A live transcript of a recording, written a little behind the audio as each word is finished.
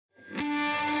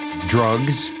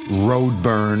drugs, road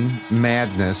burn,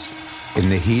 madness in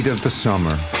the heat of the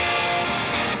summer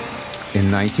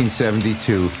in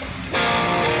 1972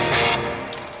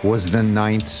 was the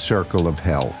ninth circle of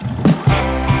hell.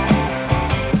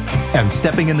 And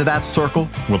stepping into that circle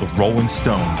were the Rolling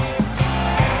Stones.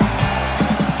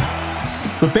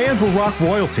 The band were rock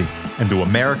royalty, and to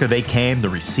America they came to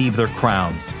receive their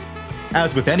crowns.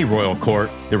 As with any royal court,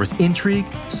 there was intrigue,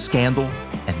 scandal,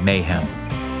 and mayhem.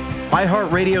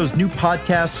 iHeartRadio's new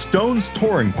podcast, Stones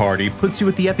Touring Party, puts you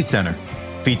at the epicenter,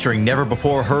 featuring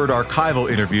never-before-heard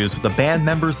archival interviews with the band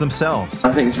members themselves.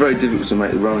 I think it's very difficult to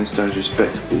make the Rolling Stones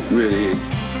respectable, it really is.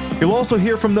 You'll also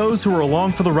hear from those who were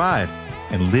along for the ride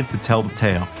and lived to tell the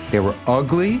tale. They were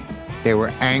ugly, they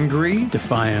were angry,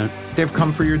 defiant. They've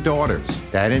come for your daughters.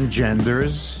 That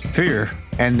engenders fear.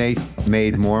 And they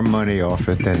made more money off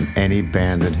it than any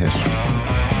band in history.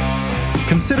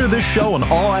 Consider this show an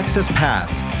all-access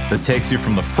pass that takes you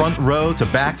from the front row to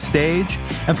backstage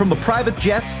and from the private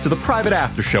jets to the private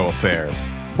after-show affairs.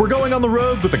 We're going on the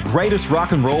road with the greatest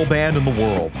rock and roll band in the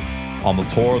world, on the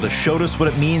tour that showed us what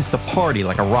it means to party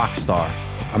like a rock star.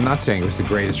 I'm not saying it was the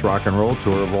greatest rock and roll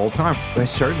tour of all time. There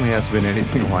certainly hasn't been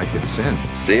anything like it since.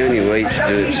 The only way to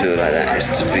do a tour like that is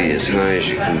to be as high as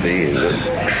you can be and not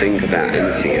think about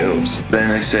anything else. Then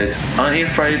they said, "Aren't you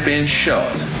afraid of being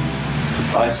shot?"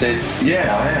 I said,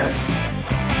 "Yeah, I am."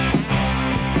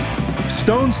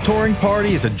 Stones Touring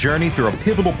Party is a journey through a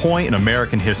pivotal point in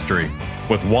American history,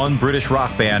 with one British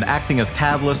rock band acting as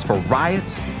catalyst for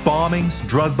riots, bombings,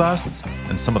 drug busts,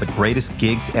 and some of the greatest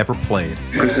gigs ever played.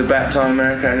 It's about time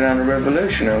America had another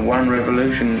revolution, and one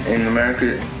revolution in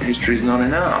American history is not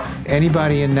enough.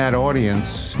 Anybody in that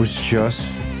audience was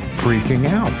just freaking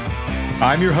out.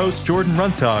 I'm your host, Jordan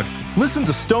Runtagh. Listen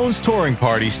to Stones Touring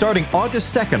Party starting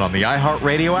August 2nd on the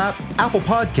iHeartRadio app, Apple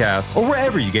Podcasts, or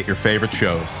wherever you get your favorite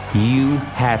shows. You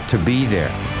had to be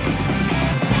there.